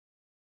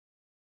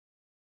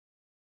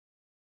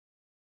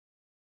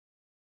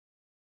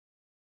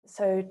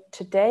So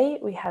today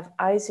we have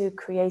Aizu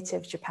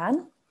Creative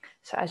Japan.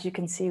 So as you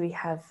can see, we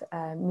have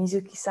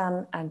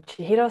Mizuki-san and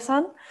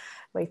Chihiro-san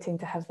waiting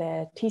to have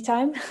their tea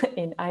time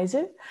in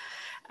Aizu.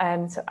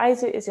 So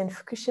Aizu is in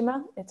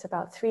Fukushima. It's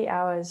about 3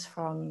 hours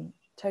from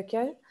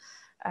Tokyo.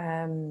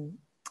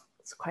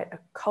 It's quite a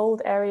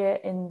cold area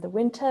in the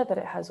winter, but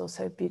it has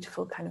also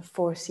beautiful kind of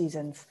 4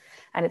 seasons.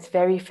 And it's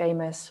very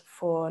famous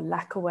for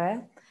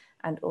lacquerware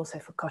and also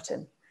for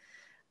cotton.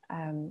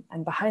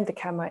 And behind the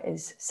camera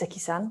is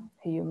Seki-san,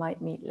 who you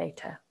might meet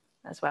later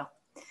as well.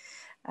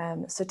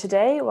 So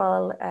today,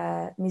 while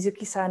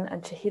Mizuki-san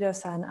and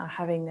Chihiro-san are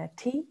having their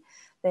tea,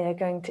 they are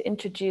going to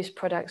introduce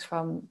products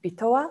from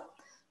Bitowa,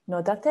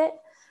 Nodate,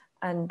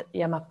 and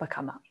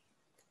Yamappakama.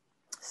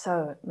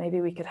 So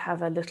maybe we could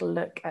have a little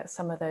look at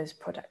some of those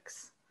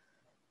products.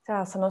 じ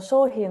ゃあその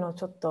商品を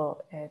ちょっ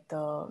と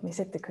見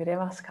せてくれ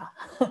ますか。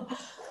はい、あ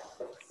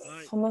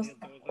りがとうございます、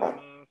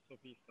ソ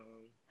フィー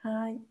さん。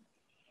はい。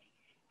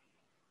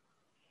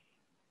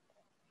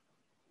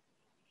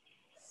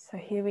So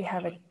here we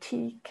have a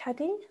tea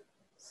caddy.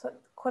 So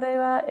これ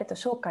は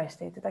紹介し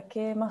ていただ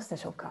けますで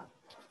しょうか。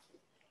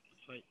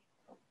はい。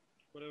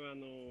これは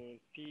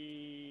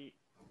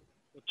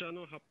お茶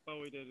の葉っぱ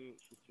を入れる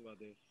器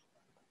です。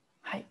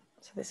はい。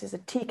So this is a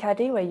tea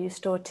caddy where you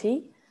store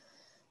tea.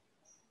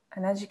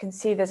 And as you can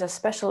see, there's a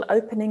special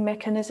opening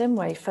mechanism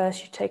where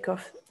first you take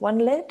off one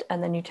lid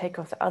and then you take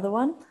off the other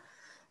one.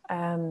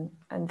 And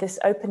this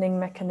opening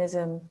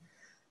mechanism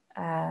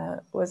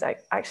was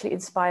actually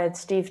inspired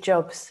Steve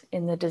Jobs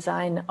in the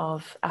design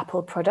of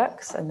Apple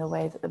products and the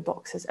way that the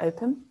boxes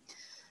open.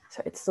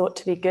 So it's thought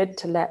to be good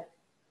to you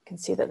can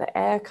see that the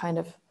air kind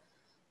of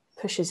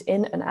pushes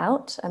in and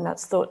out, and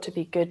that's thought to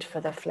be good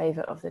for the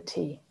flavor of the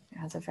tea. It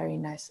has a very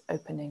nice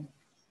opening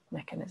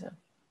mechanism.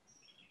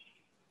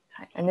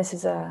 And this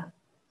is a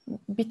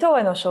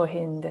Bitowa no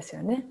shohin desu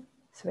yo ne?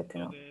 Subete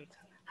no.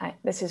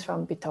 This is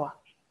from Bitowa.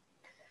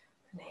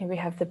 And here we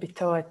have the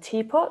Bitowa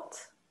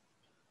teapot.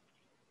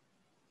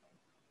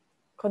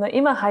 この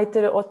今入っ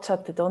てるお茶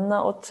ってどん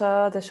なお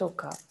茶でしょう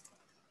か。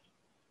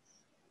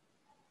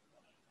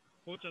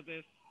紅茶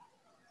です。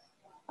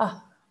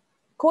あ、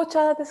紅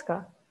茶です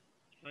か。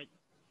はい。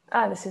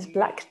this is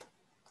black.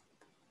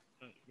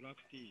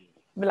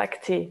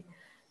 Black tea.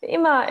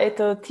 今テ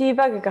ィー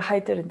バッグが入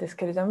ってるんです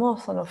けれども、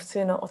その普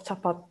通のお茶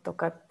パッと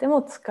かで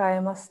も使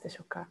えますでし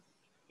ょうか。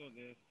そう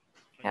で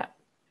す。Yeah.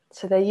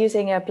 So they're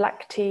using a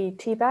black tea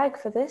bag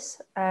for this,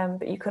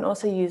 but you can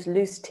also use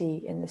loose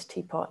tea in this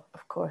teapot,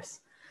 of course.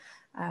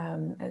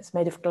 It's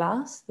made of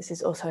glass. This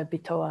is also a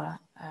Bitowa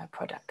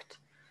product.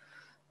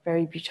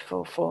 Very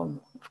beautiful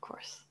form, of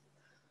course.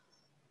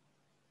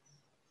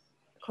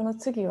 この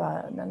次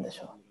は何でし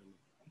ょう。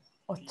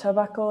お茶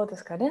箱で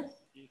すかね。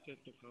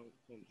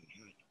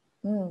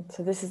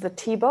So this is the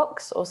tea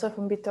box, also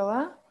from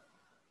Bitowa.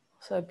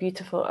 So a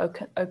beautiful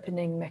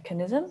opening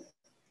mechanism.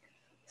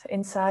 So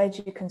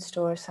inside you can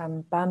store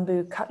some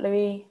bamboo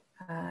cutlery.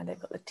 They've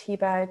got the tea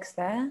bags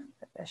there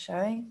that they're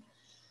showing.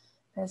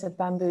 There's a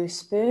bamboo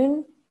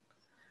spoon.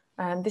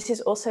 This is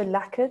also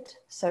lacquered,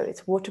 so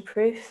it's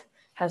waterproof,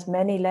 has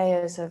many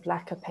layers of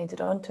lacquer painted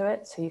onto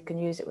it, so you can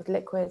use it with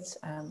liquids,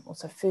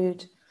 also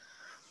food.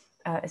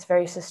 It's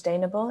very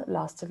sustainable, it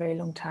lasts a very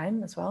long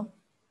time as well.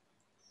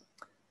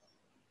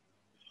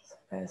 So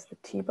there's the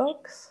tea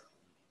box.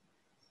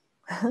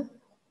 What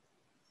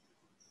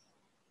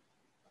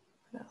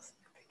else are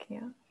you picking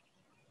up?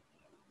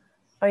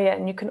 Oh yeah,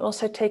 and you can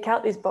also take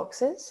out these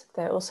boxes.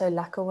 They're also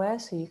lacquerware,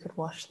 so you could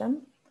wash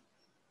them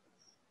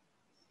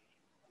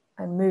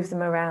and move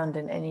them around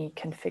in any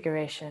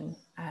configuration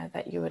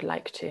that you would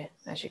like to,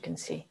 as you can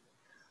see.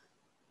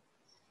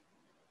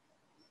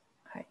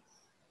 Hi.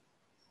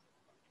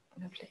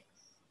 Lovely.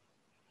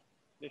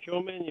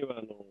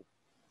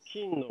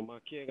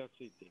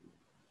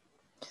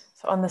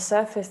 So on the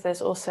surface,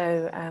 there's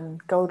also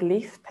gold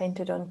leaf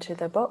painted onto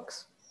the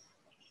box.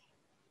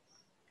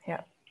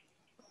 Yeah.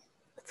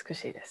 美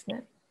しいです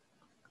ね。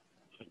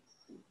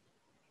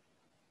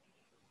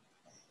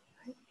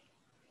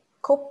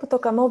コップと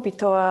かもビ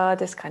トワ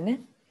ですか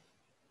ね。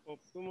コッ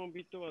プも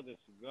ビトワです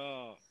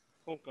が、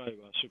今回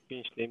は出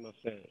品していま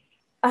せん。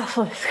あ、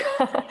そうです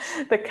か。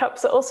The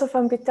cups are also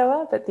from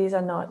Bitowa, but these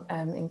are not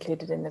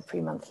included in the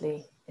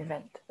pre-monthly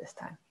event this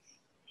time.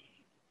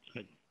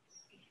 はい。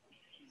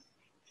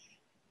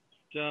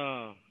じ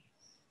ゃあ、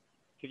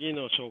次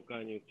の紹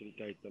介に移り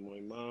たいと思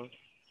います。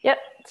Yep,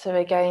 so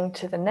we're going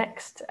to the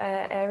next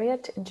area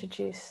to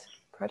introduce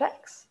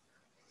products.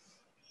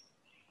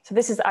 So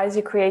this is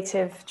Aizu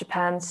Creative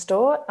Japan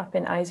store up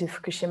in Aizu,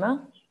 Fukushima.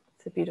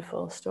 It's a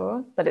beautiful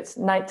store, but it's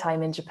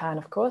nighttime in Japan,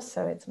 of course,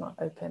 so it's not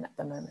open at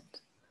the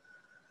moment.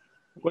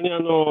 ここに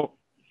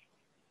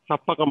葉っ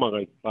ぱ釜が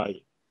いっぱ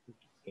い。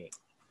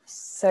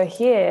So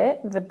here,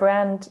 the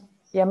brand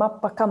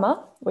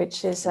Yamappakama,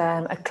 which is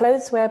a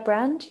clotheswear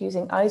brand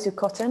using Aizu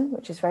cotton,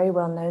 which is very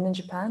well known in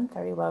Japan,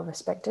 very well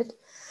respected.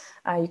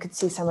 You can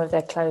see some of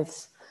their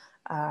clothes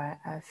are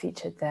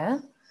featured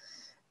there.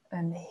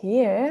 And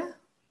here,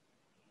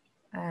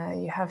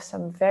 you have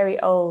some very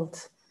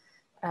old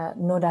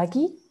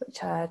noragi,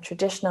 which are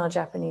traditional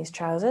Japanese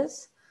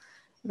trousers.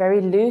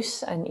 Very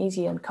loose and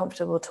easy and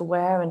comfortable to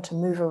wear and to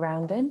move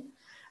around in,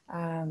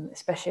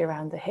 especially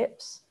around the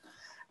hips.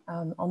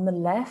 On the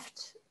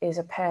left is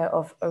a pair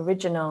of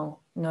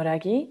original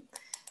noragi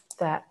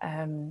that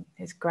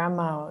his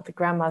grandma, the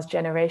grandma's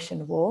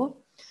generation wore.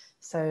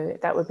 So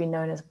that would be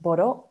known as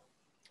boro,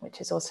 which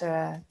is also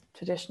a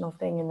traditional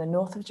thing in the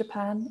north of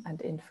Japan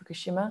and in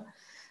Fukushima,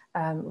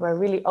 where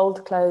really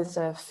old clothes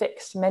are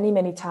fixed many,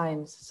 many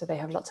times. So they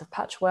have lots of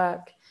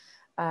patchwork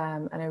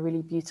and a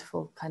really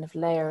beautiful kind of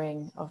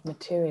layering of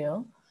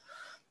material.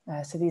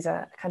 So these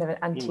are kind of an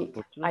antique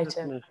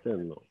item.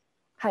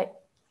 はい。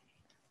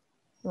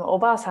お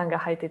ばあさんが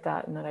履いて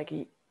たのら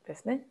ぎで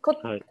すね。こ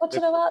ち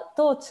らは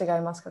どう違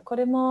いますか？こ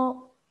れ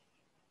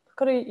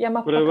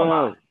山っぱか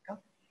ま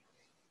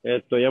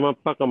ですか？山っ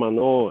ぱかま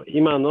の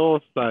今の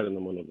スタイルの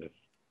ものです。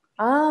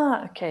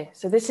Okay.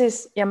 So this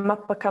is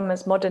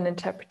Yamappakama's modern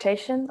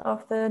interpretation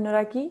of the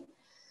noragi.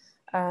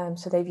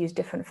 So they've used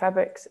different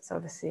fabrics. It's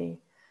obviously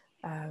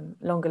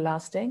longer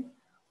lasting.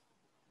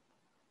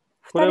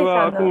 これ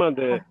はあくま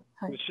で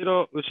後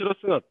ろ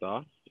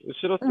姿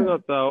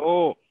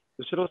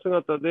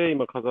で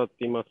今飾っ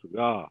ています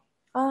が、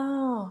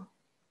バ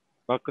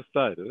ックス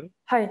タイル。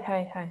はいは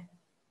いはい。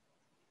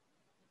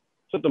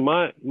ちょっと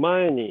前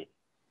に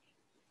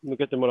向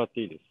けてもらっ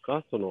ていいです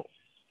か？その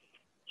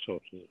商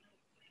品。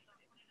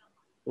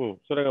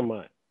それが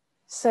前。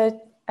So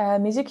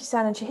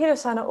Mizuki-san and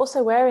Chihiro-san are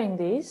also wearing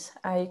these.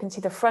 You can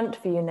see the front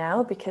view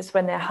now because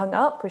when they're hung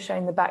up, we're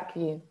showing the back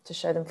view to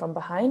show them from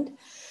behind.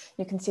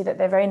 You can see that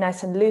they're very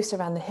nice and loose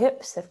around the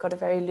hips. They've got a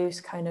very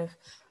loose kind of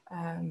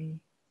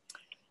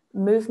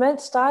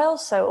movement style.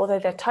 So although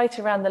they're tight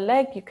around the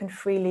leg, you can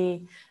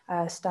freely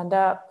stand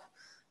up.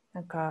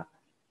 なんか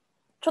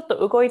ちょっ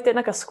と動いて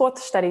なんかスクワッ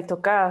トしたりと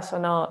か、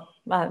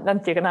な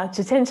んていうかな、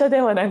自転車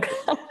でもなんか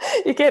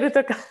行ける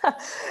とか。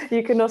You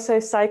can also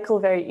cycle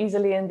very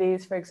easily in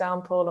these, for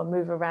example, or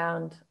move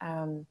around.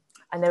 And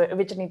they were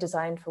originally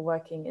designed for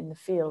working in the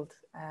field.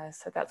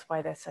 So that's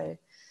why they're so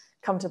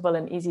comfortable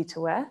and easy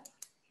to wear.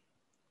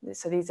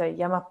 So these are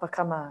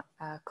Yamappakama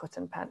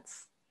cotton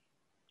pants.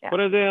 こ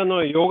れで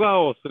ヨ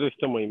ガをする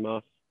人もい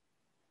ます。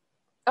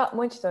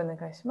もう一度お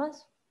願いしま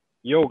す。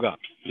Yoga.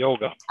 You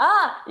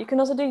can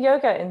also do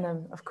yoga in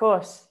them, of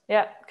course.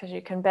 Yeah, because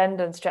you can bend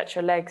and stretch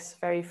your legs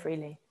very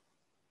freely.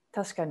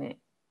 確かに、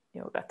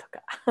ヨガと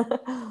か。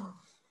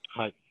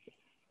はい。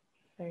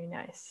Very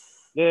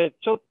nice. で、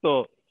ちょっ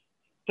と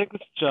テク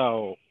スチャー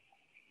を。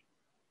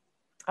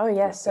Oh,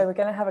 yes. So we're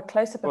going to have a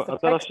close-up of the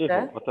texture. 新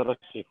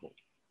しい方。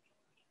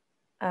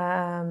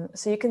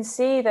So you can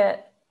see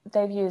that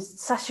they've used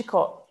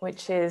sashiko,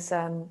 which is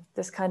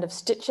this kind of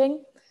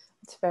stitching.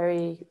 It's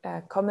very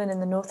common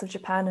in the north of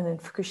Japan and in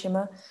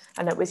Fukushima,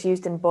 and it was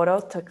used in boro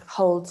to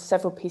hold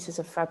several pieces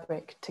of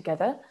fabric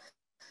together.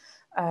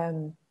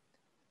 So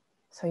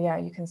yeah,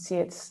 you can see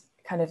it's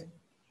kind of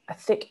a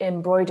thick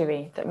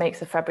embroidery that makes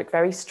the fabric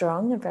very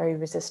strong and very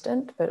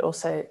resistant, but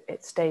also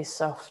it stays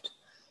soft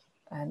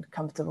and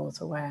comfortable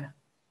to wear.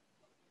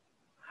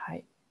 は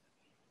い。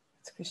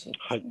美しいで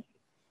すね。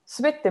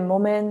すべて木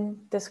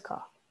綿です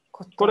か？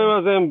これ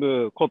は全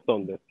部コット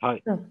ンです。は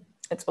い。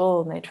It's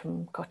all made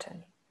from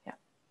cotton.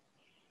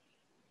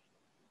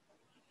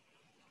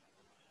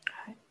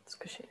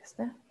 美しいです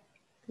ね。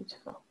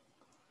Beautiful.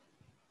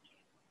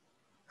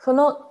 そ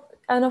の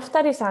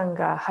2人さん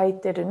が履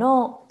いてる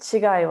の違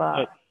い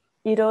は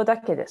色だ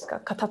けです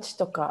か？形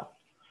とか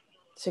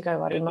違い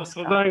はあります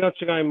か？素材が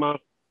違いま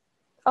す。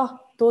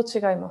どう違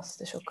います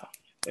でしょうか？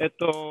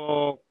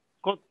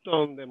コッ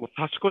トンでも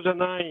刺し子じゃ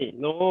ない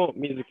のを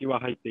水木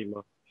は履いてい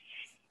ます。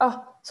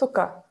そっ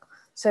か。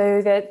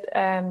So that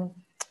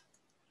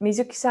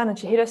Mizuki-san and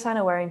Chihiro-san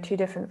are wearing two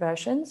different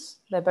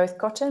versions. They're both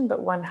cotton,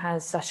 but one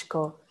has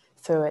sashiko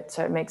through it,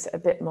 so it makes it a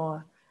bit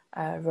more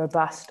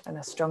robust and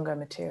a stronger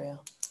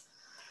material.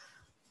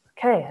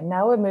 Okay, and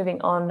now we're moving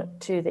on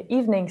to the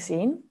evening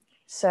scene.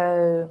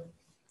 So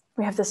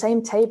we have the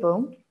same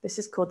table. This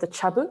is called the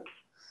chabu,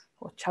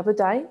 or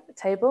chabudai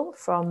table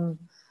from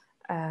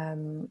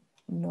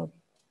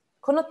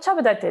このチャ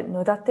ブダイって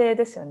野立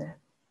ですよね。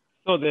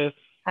そうです。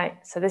は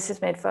い。So this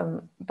is made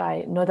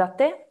by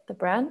Nodate, the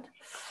brand.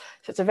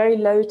 So it's a very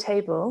low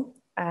table,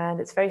 and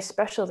it's very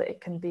special that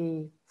it can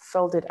be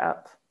folded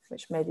up,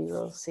 which maybe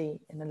you'll see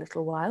in a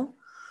little while.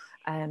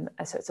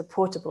 So it's a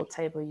portable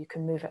table. You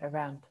can move it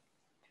around.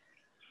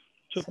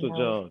 ちょっとじゃ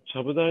あ、チ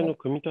ャブ台の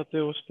組み立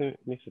てをして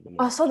みせても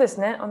らって。そうです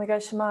ね。お願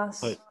いしま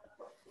す。はい。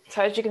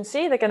So as you can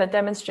see, they're going to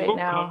demonstrate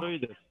now. 軽い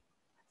で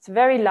す。It's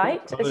very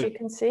light, as you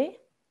can see.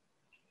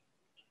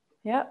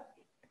 Yeah,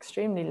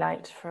 extremely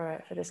light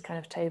for this kind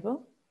of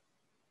table.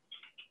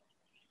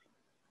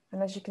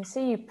 And as you can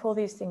see, you pull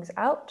these things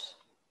out.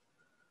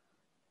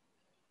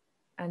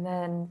 And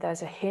then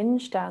there's a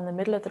hinge down the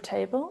middle of the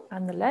table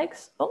and the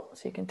legs. So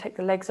you can take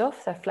the legs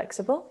off. They're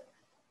flexible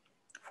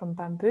from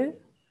bamboo.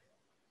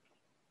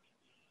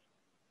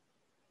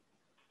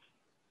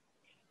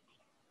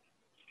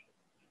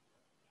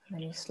 And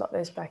then you slot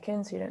those back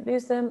in so you don't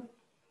lose them.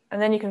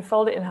 And then you can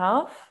fold it in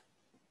half.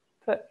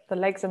 put the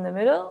legs in the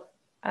middle,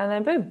 and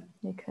then boom,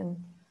 you can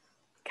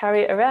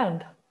carry it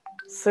around.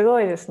 す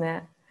ごいです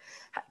ね。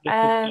で、こ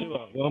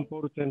っちはワンポ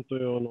ールテント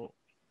用の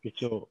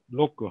一応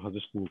ロックを外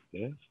してみ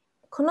て。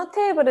この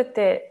テーブルっ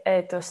て、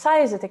サ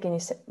イズ的に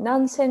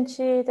何セン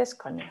チです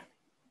かね？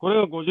これ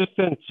は50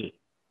センチ。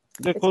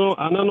で、こ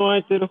の穴の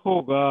開いてる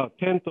方が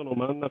テントの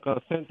真ん中、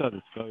センター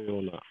で使うよ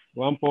うな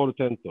ワンポール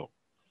テント。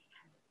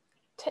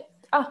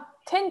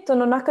テント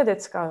の中で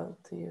使う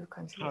という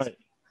感じですか？はい。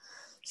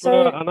こ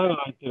れは穴が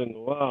開いてる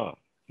のは、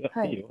いや、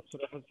はい、いいよ。そ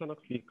れ外さな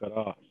くていいか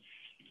ら、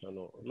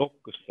ロッ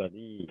クした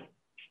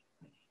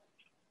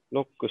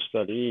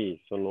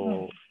り、そ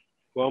の、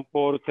ワン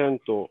ポールテン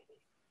ト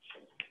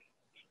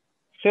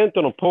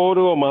のポー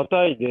ルをま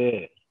たい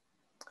で、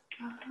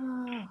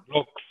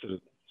ロックす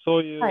る。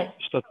そういう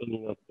仕立て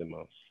になって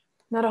ます。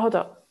なるほ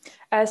ど。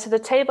So the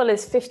table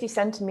is 50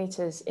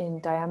 centimeters in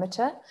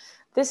diameter.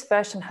 This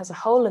version has a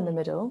hole in the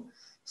middle.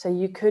 So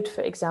you could,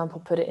 for example,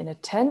 put it in a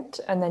tent,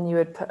 and then you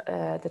would put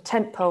the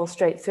tent pole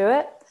straight through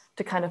it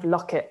to kind of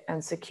lock it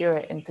and secure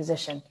it in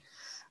position.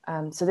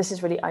 So this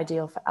is really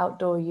ideal for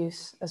outdoor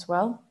use as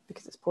well,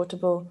 because it's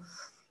portable.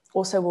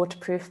 Also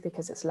waterproof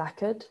because it's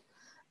lacquered.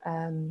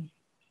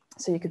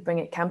 So you could bring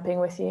it camping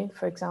with you,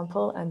 for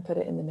example, and put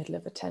it in the middle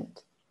of a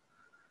tent.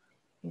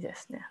 いいで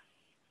すね。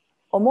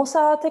重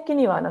さ的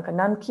にはなんか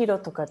何キロ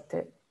とかっ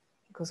て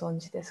ご存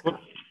知ですか？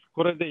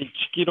これで1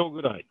キロ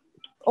ぐらい。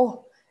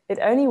Oh,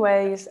 it only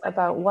weighs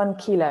about 1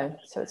 kilo,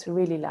 so it's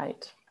really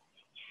light.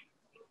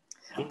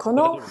 こ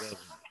の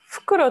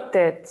袋っ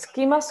てつ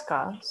きます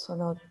か？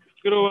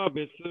袋は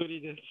別売り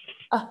です。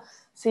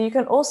So you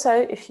can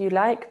also, if you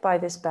like, buy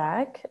this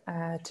bag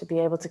to be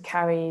able to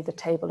carry the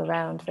table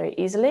around very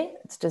easily.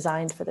 It's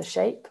designed for the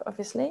shape,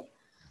 obviously.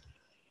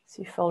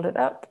 So you fold it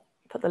up,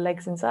 put the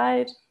legs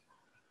inside,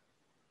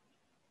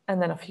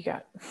 and then off you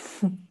go.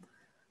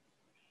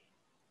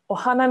 お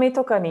花見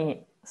とか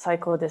に最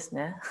高です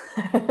ね。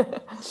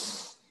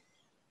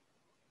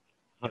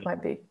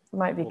might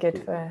be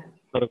good for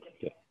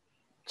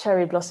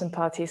cherry blossom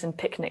parties and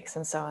picnics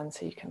and so on,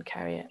 so you can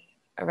carry it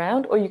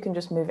around, or you can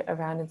just move it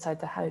around inside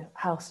the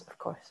house, of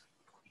course.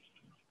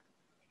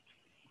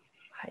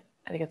 はい、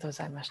ありがとうご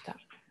ざいました。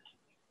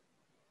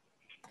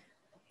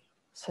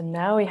So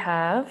now we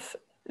have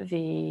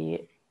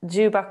the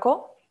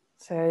jubako.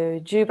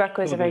 So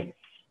jubako is a very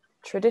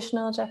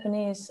traditional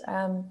Japanese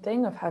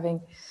thing of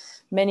having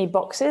many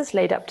boxes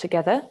laid up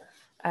together.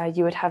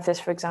 You would have this,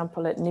 for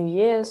example, at New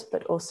Year's,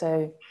 but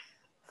also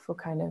for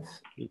kind of...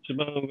 一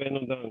番上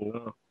の段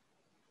が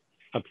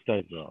アピタ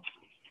イザー。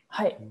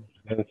はい。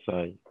前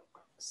菜。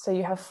So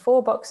you have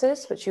 4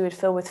 boxes, which you would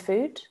fill with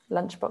food,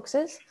 lunch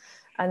boxes.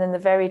 And then the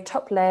very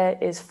top layer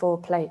is 4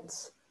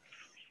 plates.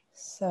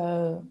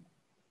 So,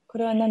 こ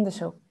れは何で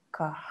しょう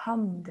か？ハ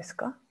ムです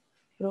か？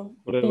こ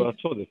れは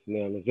そうです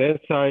ね。前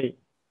菜。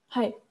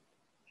はい。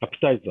アピ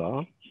タイザ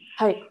ー。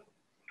はい。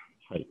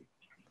はい。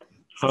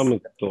ハム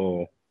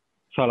と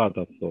サラ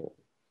ダと。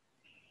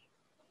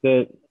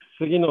で、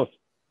次の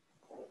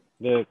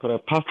で、これは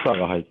パスタ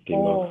が入ってい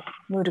ま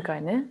す。ムール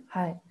貝ね。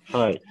はい。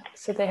はい。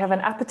So they have an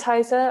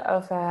appetizer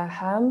of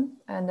ham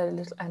and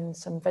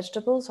some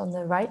vegetables on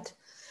the right.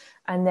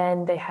 And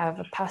then they have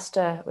a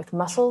pasta with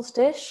mussels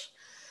dish.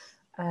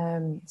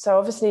 So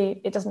obviously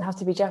it doesn't have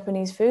to be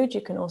Japanese food.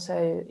 You can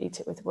also eat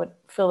it with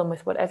fill them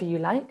with whatever you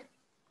like.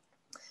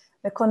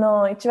 でこ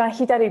の一番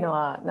左の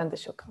は何で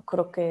しょうか？コ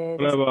ロッケで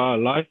すか？これは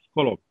ライス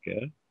コロッ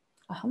ケ。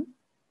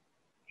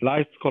ラ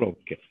イスコロッ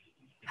ケ。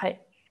は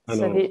い。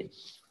So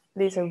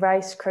these are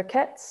rice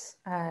croquettes.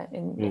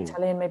 In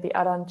Italian, maybe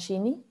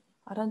arancini.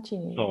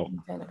 Arancini み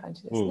たいな感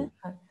じですね。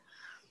はい。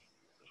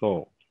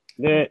そ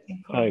う。で、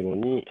最後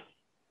に。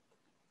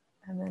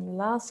And then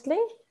lastly.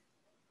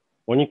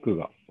 お肉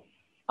が。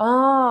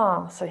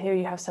So here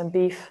you have some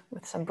beef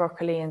with some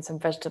broccoli and some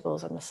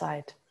vegetables on the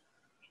side.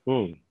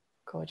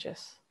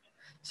 Gorgeous.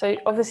 So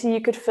obviously you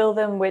could fill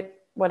them with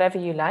whatever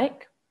you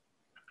like.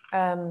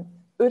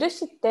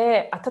 漆っ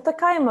て温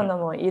かいもの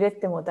も入れ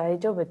ても大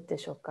丈夫で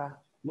しょうか？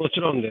もち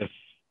ろんです。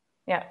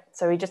Yeah,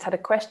 so we just had a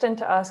question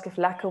to ask if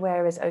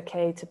lacquerware is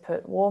okay to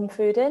put warm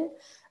food in.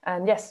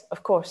 And yes,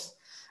 of course.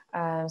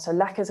 So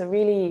lacquer is a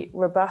really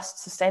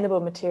robust, sustainable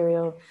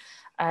material.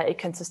 It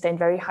can sustain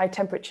very high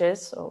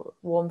temperatures or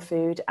warm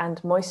food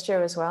and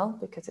moisture as well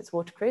because it's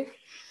waterproof.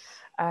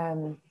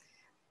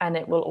 And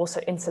it will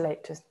also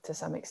insulate to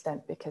some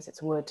extent because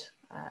it's wood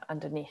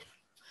underneath.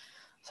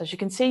 So as you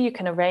can see, you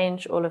can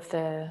arrange all of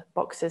the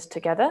boxes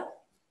together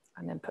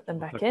and then put them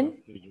back in.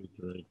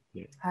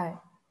 はい。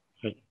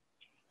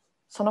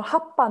その葉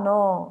っぱ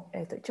の、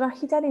一番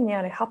左に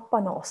ある葉っぱ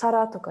のお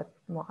皿とか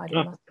もあり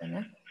ますよ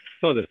ね。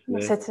そうです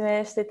ね。説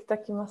明していた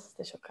だけます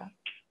でしょうか？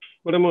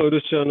これも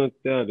漆を塗っ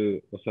てあ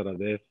るお皿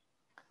で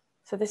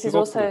す。So this is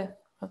also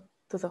ど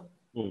うぞ。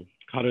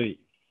軽い。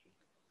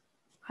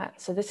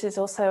So this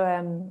is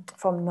also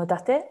from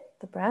Nodate,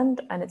 the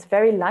brand, and it's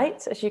very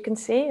light, as you can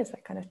see, as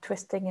they're kind of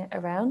twisting it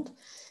around.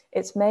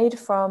 It's made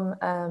from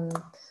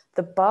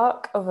the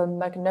bark of a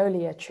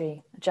magnolia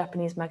tree, a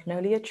Japanese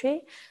magnolia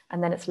tree,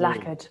 and then it's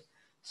lacquered.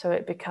 So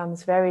it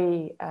becomes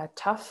very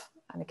tough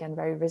and again,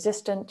 very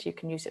resistant. You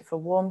can use it for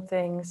warm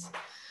things,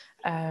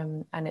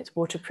 and it's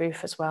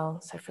waterproof as well,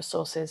 so for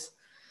sauces.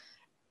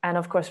 And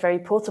of course, very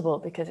portable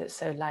because it's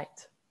so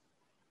light.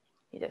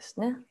 いいです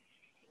ね。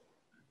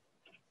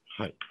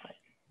はい。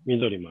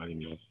緑もあり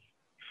ます。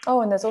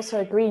Oh, and there's also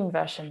a green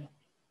version.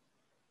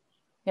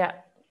 Yeah,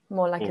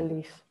 more like a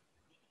leaf.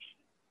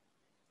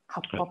 葉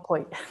っぱっぽ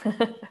い。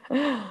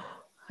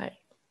は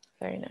い。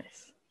Very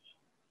nice.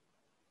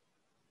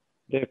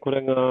 で、こ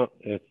れが、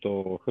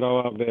フラ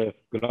ワーベース、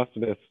グラス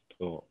ベース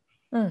と、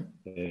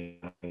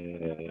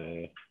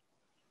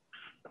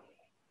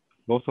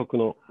ろうそく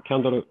のキャ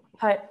ンドル、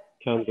はい。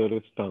キャンド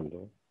ルスタン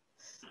ド。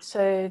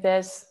So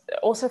there's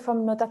also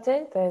from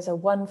Nodate, there's a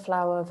one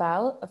flower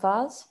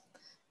vase.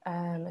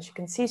 As you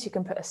can see, so you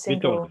can put a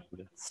single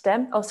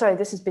stem. Oh, sorry,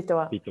 this is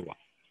bitoa. ビトワ。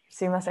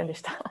すいませんで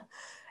した。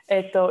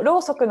ろ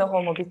うそくの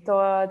方もビ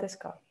トアです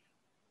か？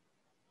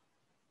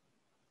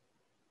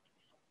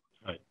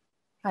はい。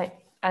はい。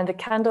And the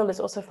candle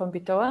is also from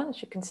bitoa,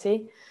 as you can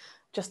see,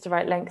 just the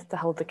right length to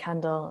hold the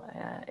candle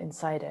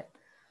inside it.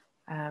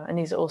 And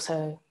these are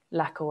also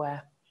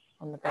lacquerware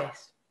on the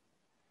base.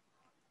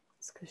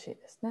 美しい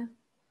ですね。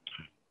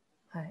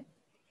はい。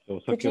お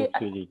酒を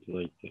ついでいた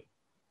だいて。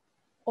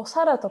お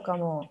皿とか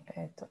も、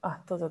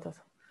どうぞどう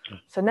ぞ。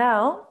So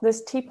now,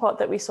 this teapot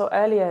that we saw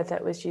earlier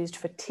that was used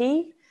for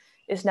tea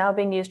is now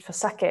being used for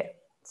sake.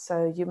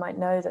 So you might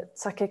know that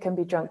sake can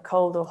be drunk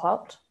cold or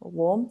hot or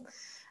warm.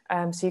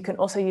 So you can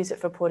also use it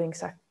for pouring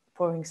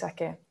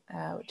sake,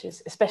 which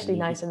is especially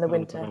nice in the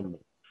winter.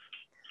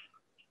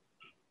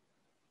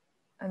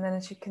 And then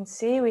as you can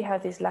see, we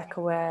have these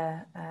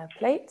lacquerware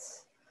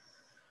plates.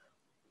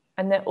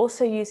 And they're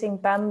also using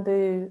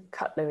bamboo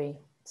cutlery.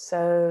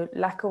 So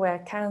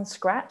lacquerware can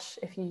scratch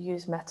if you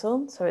use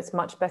metal. So it's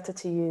much better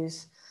to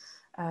use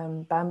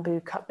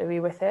bamboo cutlery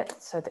with it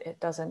so that it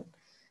doesn't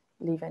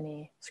leave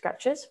any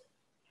scratches.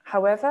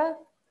 However,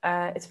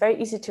 it's very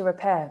easy to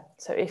repair.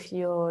 So if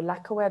your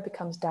lacquerware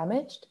becomes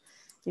damaged,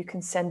 you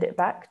can send it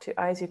back to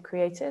Aizu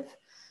Creative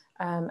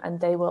and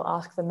they will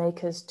ask the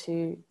makers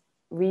to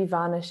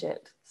re-varnish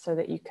it so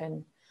that you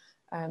can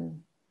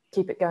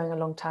keep it going a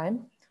long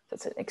time.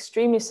 It's an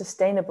extremely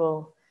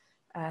sustainable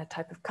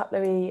type of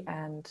cutlery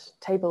and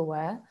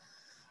tableware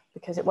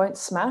because it won't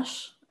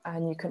smash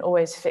and you can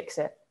always fix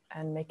it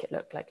and make it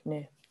look like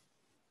new.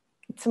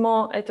 いつ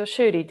も、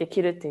修理で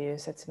きるっていう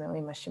説明を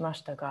今しま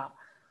したが、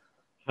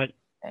はい。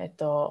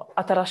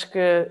新し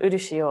く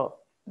漆を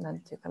なん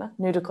ていうかな、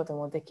塗ること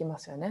もできま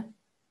すよね。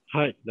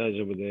はい、大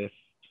丈夫です。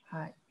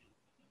はい。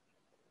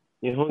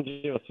日本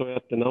人はそうや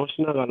って直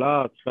しなが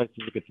ら使い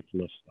続けてき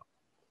ました。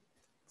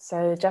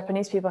So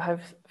Japanese people have,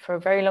 for a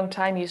very long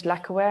time, used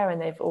lacquerware,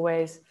 and they've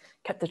always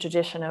kept the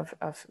tradition of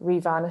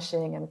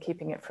re-varnishing and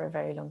keeping it for a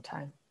very long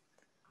time.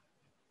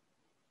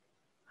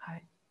 は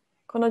い。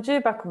この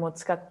重箱も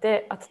使っ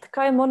て温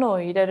かいもの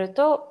を入れる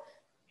と、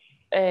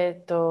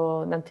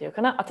なんていう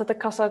かな、温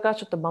かさが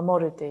ちょっと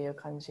守るっていう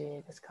感じ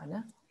ですか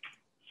ね。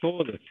そ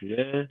うです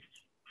ね。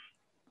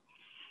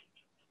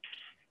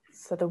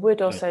So the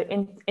wood also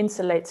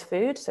insulates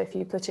food. So if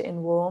you put it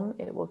in warm,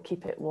 it will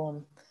keep it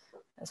warm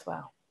as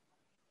well.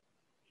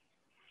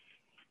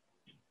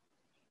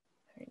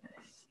 Very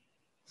nice.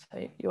 So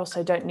you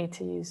also don't need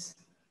to use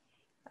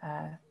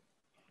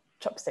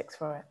chopsticks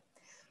for it.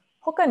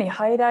 他に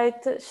ハイライ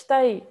トし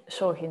たい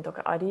商品と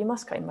かありま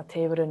すか？今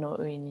テーブルの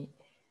上に。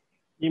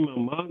今、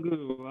マ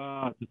グ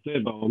は、例え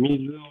ばお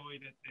水を入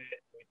れて。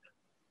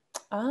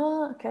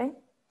OK。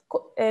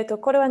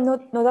これは野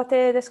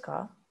立です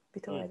か？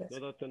野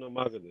立の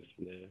マグで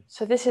すね。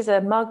So this is a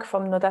mug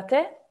from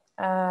Nodate.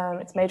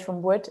 It's made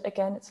from wood.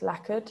 Again, it's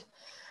lacquered.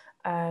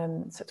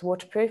 So it's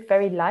waterproof,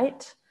 very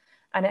light.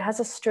 And it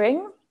has a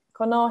string.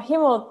 この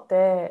紐って、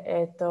例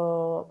え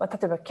ば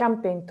キャ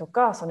ンピングと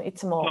か、い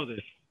つも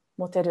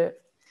持て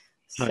る。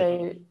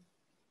So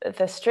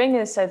the string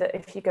is so that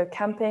if you go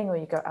camping or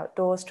you go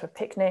outdoors to a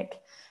picnic,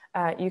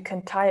 you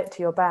can tie it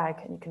to your bag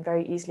and you can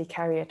very easily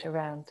carry it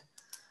around,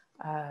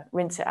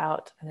 rinse it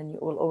out, and then you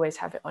will always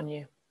have it on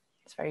you.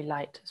 It's very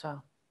light as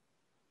well.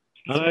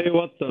 洗い終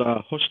わった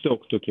ら干してお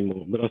くとき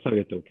もぶら下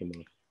げておきます。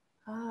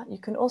You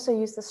can also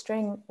use the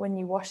string when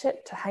you wash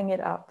it to hang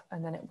it up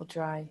and then it will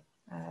dry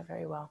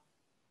very well.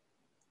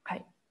 は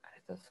い、あ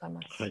りがとうござい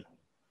ます。はい、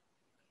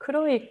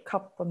黒いカ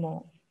ップ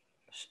も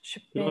出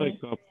品。黒い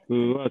カッ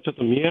プはちょっ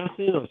と見えや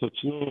すいのはそっ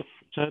ちの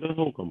茶色い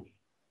方かも。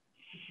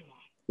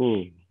う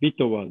ん、ビ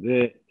トワ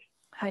で、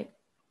はい、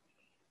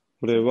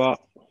これは、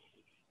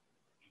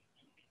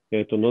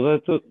野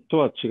立と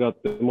は違っ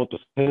てもっと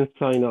繊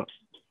細な。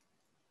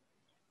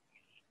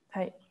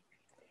はい。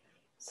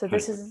So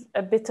this is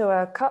a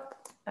bitoa cup.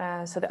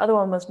 So the other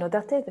one was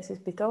nodate. This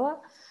is bitoa.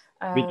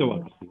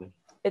 Bitoa ですね。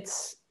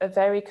It's a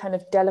very kind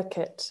of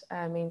delicate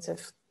means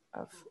of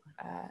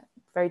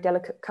very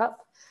delicate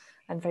cup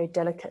and very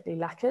delicately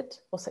lacquered.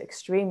 Also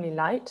extremely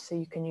light, so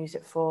you can use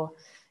it for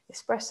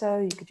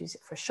espresso. You could use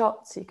it for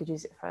shots. You could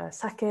use it for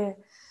sake,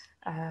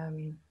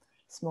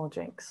 small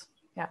drinks.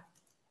 Yeah,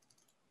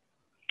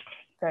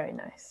 very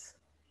nice.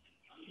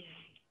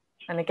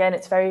 And again,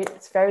 it's very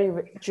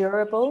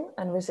durable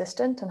and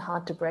resistant and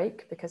hard to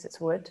break because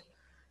it's wood.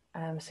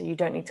 So you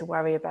don't need to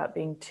worry about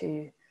being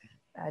too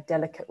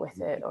delicate with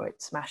it or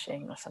it's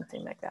smashing or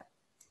something like that.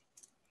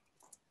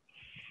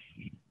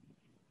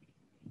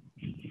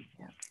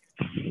 Yeah.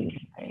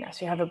 Very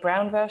nice. You have a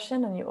brown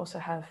version and you also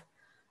have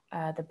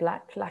the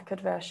black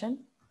lacquered version.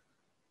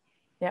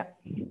 Yeah.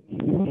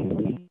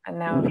 And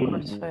now, of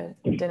course, for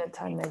dinner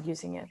time, they're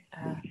using it.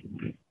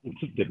 映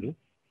ってる？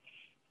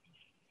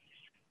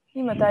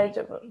今大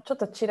丈夫。ちょっ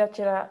とチラ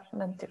チラ、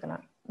なんていうかな、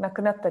な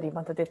くなったり、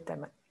また出た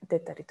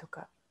りと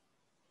か。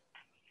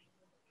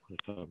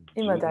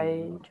今大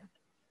丈夫。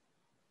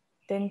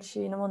電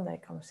池の問題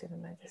かもしれ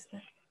ないです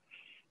ね。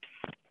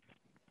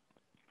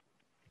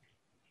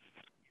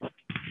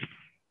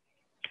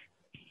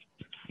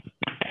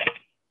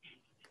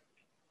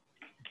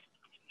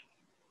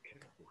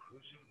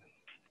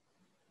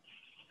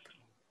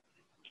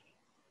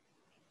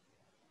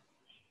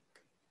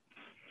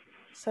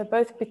So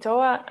both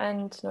Bitoa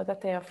and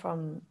Nodate are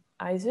from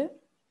Aizu.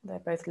 They're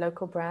both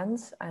local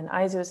brands, and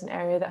Aizu is an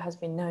area that has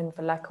been known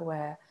for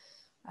lacquerware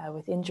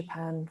within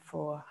Japan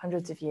for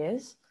hundreds of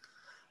years.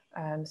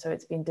 So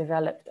it's been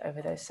developed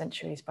over those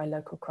centuries by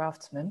local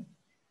craftsmen.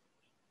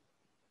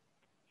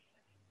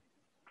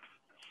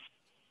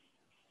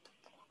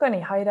 他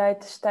にハイライ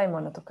トしたい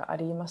ものとかあ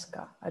ります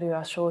か？あるい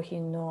は商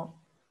品の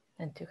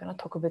なんていうかな、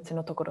特別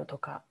のところと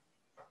か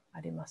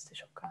ありますで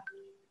しょうか？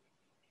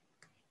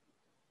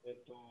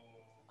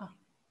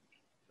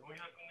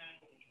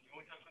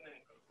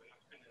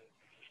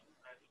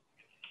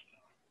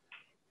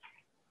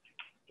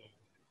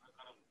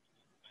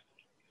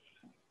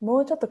も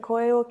うちょっと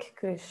声を大き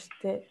くし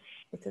て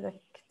いただき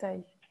た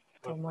い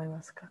と思い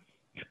ますか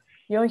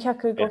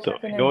？400、500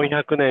年。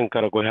400年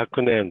から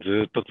500年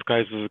ずっと使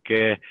い続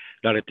け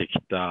られてき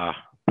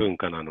た文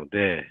化なの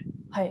で、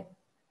はい、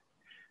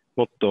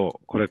もっ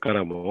とこれか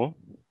らも、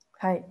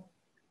はい、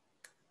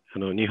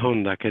日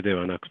本だけで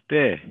はなく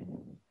て、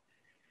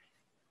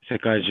世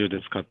界中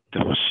で使って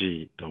ほ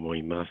しいと思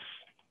います。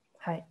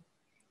はい。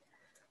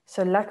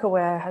So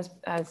lacquerware has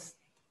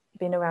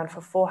been around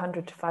for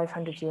 400 to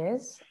 500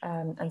 years,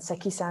 and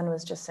Seki-san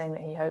was just saying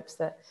that he hopes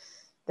that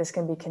this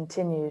can be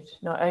continued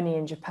not only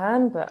in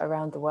Japan but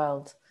around the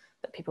world,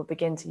 that people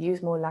begin to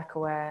use more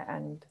lacquerware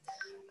and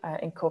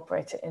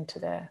incorporate it into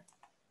their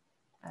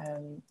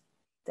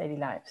daily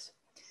lives.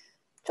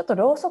 ちょっと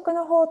ろうそく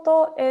の方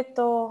と、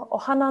お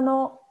花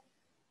の、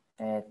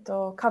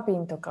花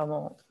瓶とか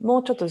もも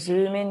うちょっとズ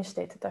ームインし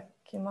ていただ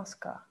けます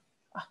か？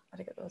あ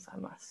りがとうござい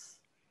ます。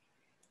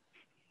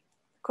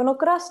この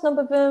グラスの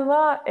部分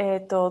は、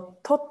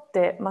取っ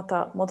てま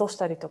た戻し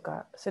たりと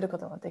かするこ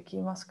とができ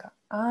ますか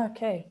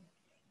？OK。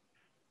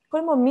こ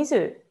れも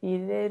水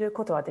入れる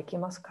ことはでき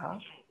ますか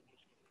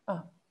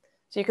？So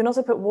you can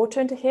also put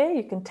water into here.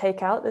 You can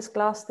take out this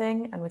glass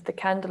thing, and with the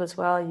candle as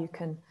well, you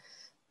can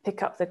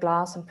pick up the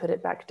glass and put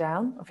it back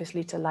down,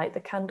 obviously to light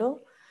the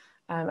candle.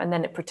 And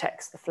then it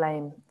protects the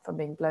flame from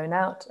being blown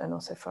out and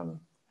also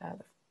from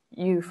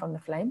you from the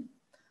flame.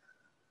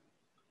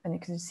 And you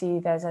can see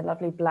there's a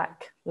lovely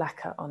black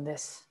lacquer on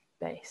this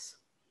base.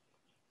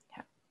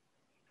 Yeah.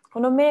 こ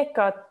のメー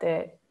カーっ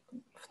て、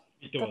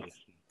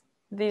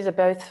These are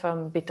both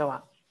from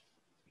Bitoa.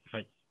 は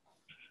い。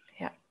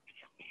Yeah.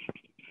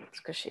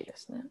 美しいで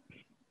すね。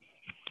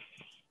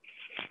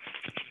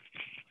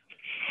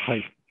は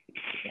い。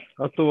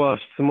あとは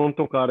質問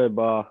とかあれ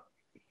ば、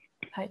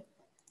はい。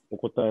お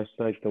答えし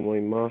たいと思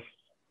います。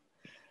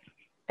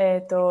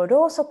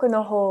ろうそく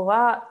の方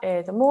は、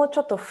もうち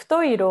ょっと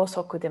太いろう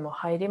そくでも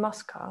入りま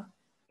すか？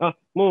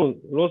もう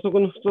ろうそ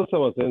くの太さ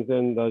は全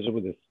然大丈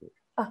夫です。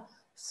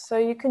So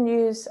you can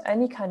use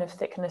any kind of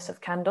thickness of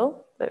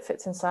candle that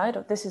fits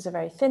inside. This is a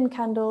very thin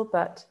candle,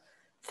 but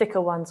thicker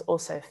ones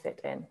also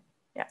fit in.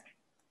 Yeah.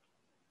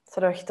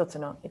 それは一つ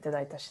のいた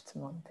だいた質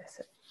問で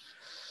す。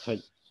は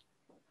い。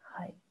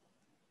はい。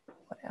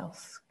What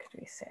else could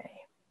we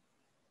say?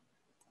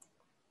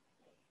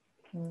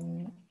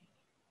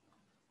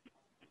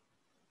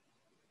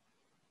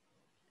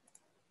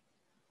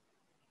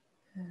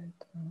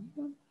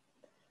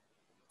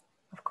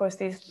 Of course,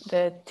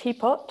 the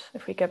teapot,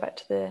 if we go back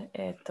to the,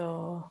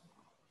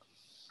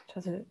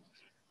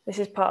 this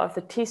is part of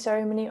the tea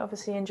ceremony,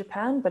 obviously, in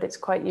Japan, but it's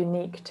quite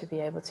unique to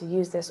be able to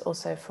use this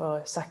also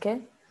for sake,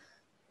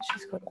 which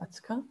is called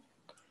atsuka.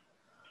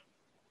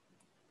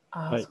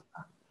 はい。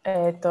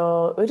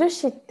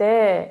漆っ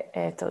て、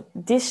デ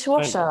ィッシュウォ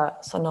ッシャー、はい、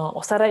その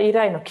お皿以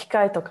外の機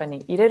械とか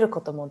に入れる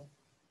ことも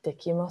で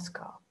きます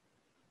か？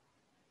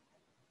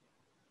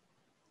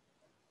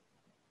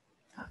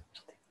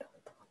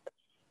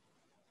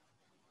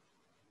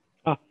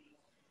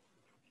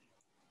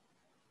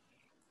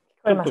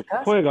聞こえます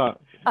か？声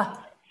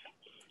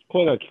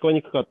が聞こえ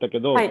にくかったけ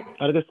ど、はい、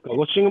あれですか、ウ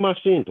ォッシングマ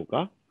シーンと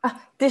か？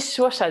ディッ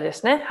シュウォッシャーで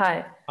すね。は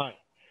い。はい。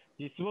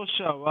ディッシュウォッ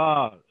シャー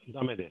は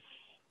ダメです。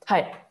は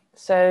い。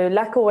So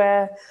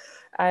lacquerware,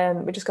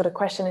 we just got a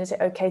question, is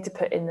it okay to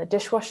put in the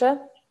dishwasher?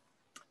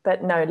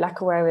 But no,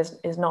 lacquerware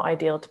is not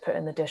ideal to put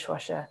in the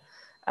dishwasher.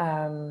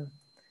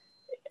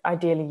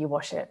 Ideally, you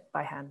wash it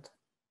by hand.